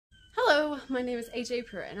my name is AJ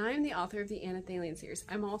Pruitt, and I am the author of the Anna Thalian series.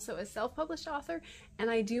 I'm also a self-published author,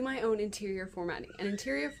 and I do my own interior formatting. And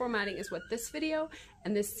interior formatting is what this video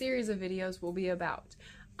and this series of videos will be about.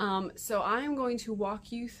 So I am going to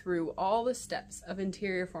walk you through all the steps of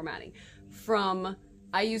interior formatting.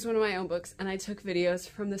 I used one of my own books, and I took videos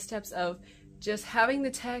from the steps of just having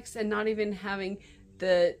the text and not even having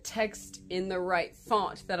the text in the right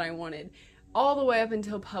font that I wanted, all the way up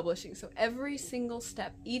until publishing. So every single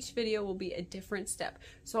step, each video will be a different step.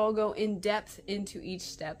 So I'll go in depth into each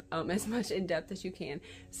step, as much in depth as you can.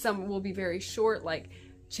 Some will be very short, like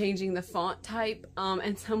changing the font type,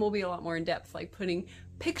 and some will be a lot more in depth, like putting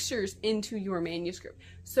pictures into your manuscript.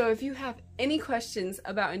 So if you have any questions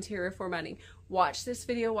about interior formatting, watch this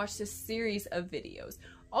video, watch this series of videos.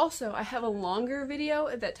 Also, I have a longer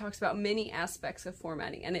video that talks about many aspects of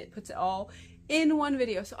formatting, and it puts it all in one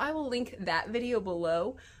video, so I will link that video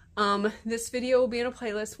below. This video will be in a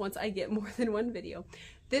playlist once I get more than one video.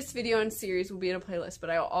 This video and series will be in a playlist, but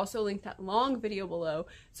I will also link that long video below.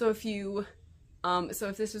 So if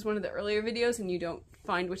this is one of the earlier videos and you don't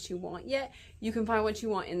find what you want yet, you can find what you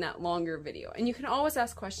want in that longer video. And you can always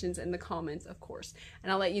ask questions in the comments, of course,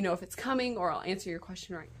 and I'll let you know if it's coming or I'll answer your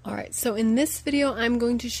question right. Alright, so in this video I'm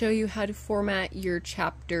going to show you how to format your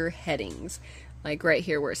chapter headings. Like right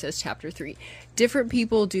here where it says chapter 3. Different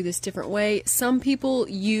people do this different way. Some people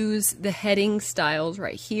use the heading styles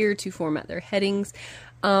right here to format their headings.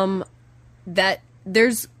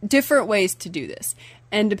 There's different ways to do this.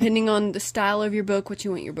 And depending on the style of your book, what you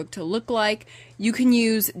want your book to look like, you can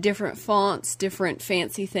use different fonts, different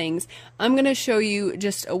fancy things. I'm going to show you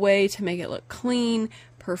just a way to make it look clean,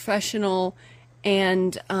 professional,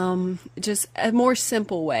 and just a more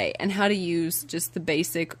simple way, and how to use just the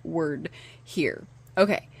basic word here.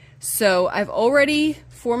 Okay, so I've already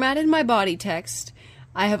formatted my body text.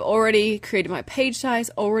 I have already created my page size,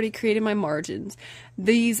 already created my margins.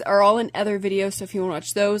 These are all in other videos, so if you want to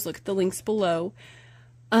watch those, look at the links below.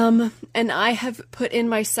 And I have put in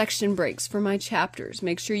my section breaks for my chapters.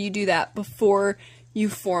 Make sure you do that before you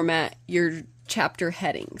format your chapter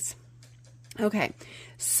headings. Okay,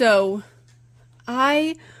 so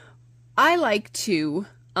I like to,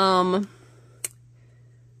 let's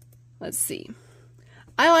see.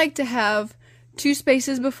 I like to have 2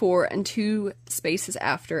 spaces before and 2 spaces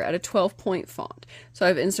after at a 12-point font. So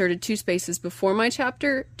I've inserted 2 spaces before my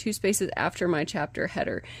chapter, 2 spaces after my chapter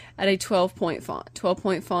header at a 12-point font.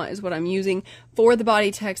 12-point font is what I'm using for the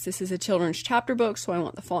body text. This is a children's chapter book, so I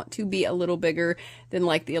want the font to be a little bigger than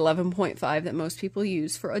like the 11.5 that most people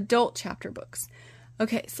use for adult chapter books.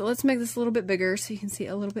 Okay, so let's make this a little bit bigger so you can see it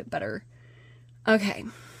a little bit better. Okay.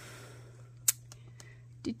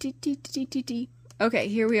 Okay,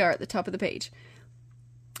 here we are at the top of the page.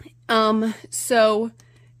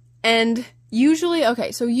 Usually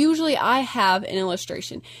I have an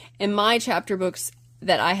illustration. In my chapter books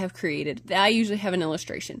that I have created, I usually have an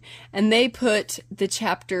illustration. And they put the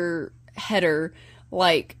chapter header,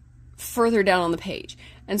 like, further down on the page.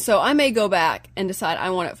 And so I may go back and decide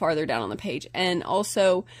I want it farther down on the page. And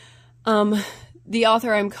also, the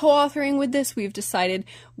author I'm co-authoring with this, we've decided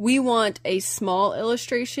we want a small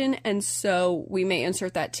illustration, and so we may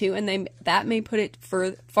insert that too, and that may put it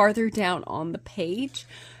farther down on the page.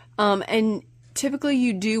 And typically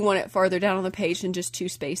you do want it farther down on the page than just 2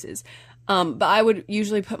 spaces. But I would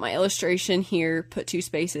usually put my illustration here, put 2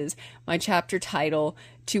 spaces, my chapter title,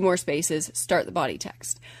 2 more spaces, start the body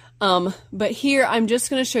text. But here I'm just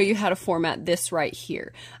going to show you how to format this right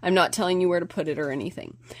here. I'm not telling you where to put it or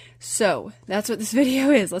anything. So that's what this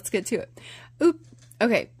video is. Let's get to it.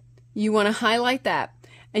 Okay. You want to highlight that,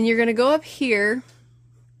 and you're going to go up here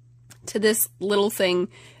to this little thing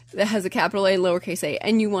that has a capital A, lowercase a,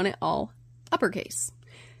 and you want it all uppercase.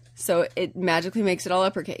 So it magically makes it all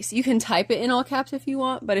uppercase. You can type it in all caps if you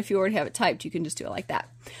want, but if you already have it typed, you can just do it like that.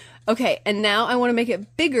 Okay, and now I want to make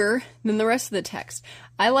it bigger than the rest of the text.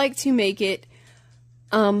 I like to make it,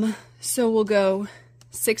 so we'll go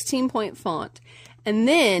 16-point font. And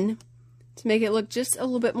then, to make it look just a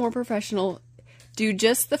little bit more professional, do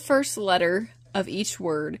just the first letter of each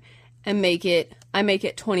word and I make it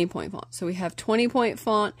 20-point font. So we have 20-point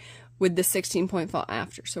font with the 16-point font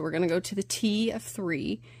after. So we're going to go to the T of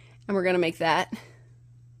 3, and we're going to make that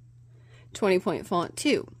 20-point font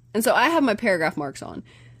too. And so I have my paragraph marks on,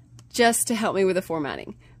 just to help me with the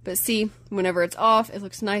formatting. But see, whenever it's off, it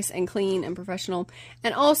looks nice and clean and professional.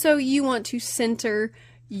 And also, you want to center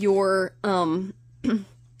your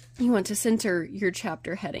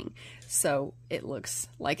chapter heading, so it looks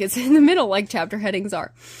like it's in the middle, like chapter headings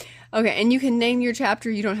are. Okay, and you can name your chapter.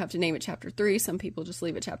 You don't have to name it chapter 3. Some people just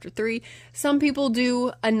leave it chapter 3. Some people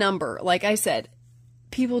do a number. Like I said,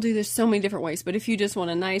 people do this so many different ways, but if you just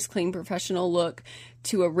want a nice, clean, professional look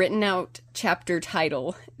to a written out chapter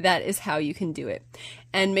title, that is how you can do it.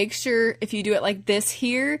 And make sure if you do it like this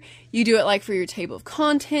here, you do it like for your table of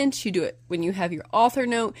contents, you do it when you have your author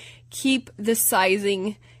note. Keep the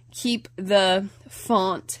sizing, keep the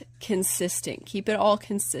font consistent, keep it all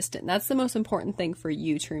consistent. That's the most important thing for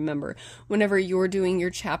you to remember whenever you're doing your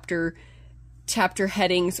chapter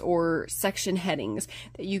headings or section headings,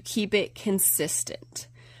 that you keep it consistent.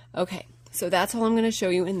 Okay, so that's all I'm going to show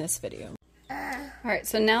you in this video. Alright,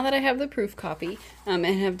 so now that I have the proof copy and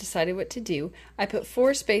have decided what to do, I put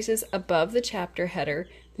 4 spaces above the chapter header,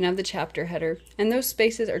 then I have the chapter header, and those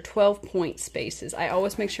spaces are 12-point spaces. I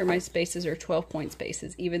always make sure my spaces are 12-point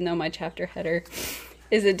spaces, even though my chapter header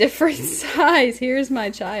is a different size. Here's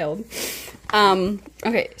my child.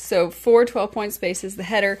 Okay, so 4 12-point spaces, the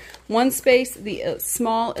header, 1 space, the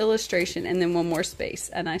small illustration, and then 1 more space.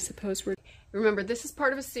 And I suppose remember, this is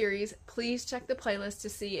part of a series. Please check the playlist to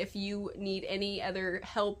see if you need any other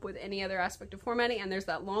help with any other aspect of formatting, and there's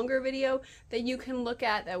that longer video that you can look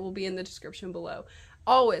at that will be in the description below.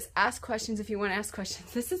 Always ask questions if you want to ask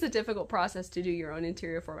questions. This is a difficult process to do your own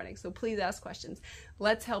interior formatting, so please ask questions.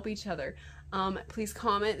 Let's help each other. Please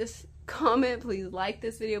comment, please like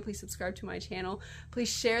this video, please subscribe to my channel, please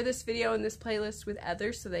share this video and this playlist with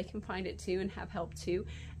others so they can find it too and have help too,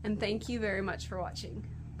 and thank you very much for watching.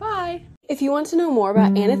 Bye! If you want to know more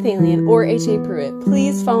about Anna Thalian or H.A. Pruitt,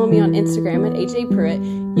 please follow me on Instagram at H.A. Pruitt.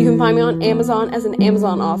 You can find me on Amazon as an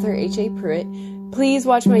Amazon author, H.A. Pruitt. Please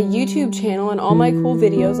watch my YouTube channel and all my cool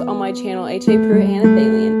videos on my channel, H.A. Pruitt Anna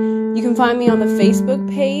Thalian. You can find me on the Facebook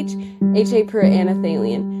page, H.A. Pruitt Anna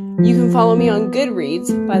Thalian. You can follow me on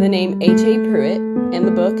Goodreads by the name H.A. Pruitt and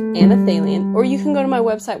the book Anna Thalian, or you can go to my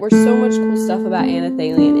website where so much cool stuff about Anna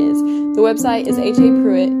Thalian is. The website is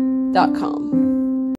hapruitt.com.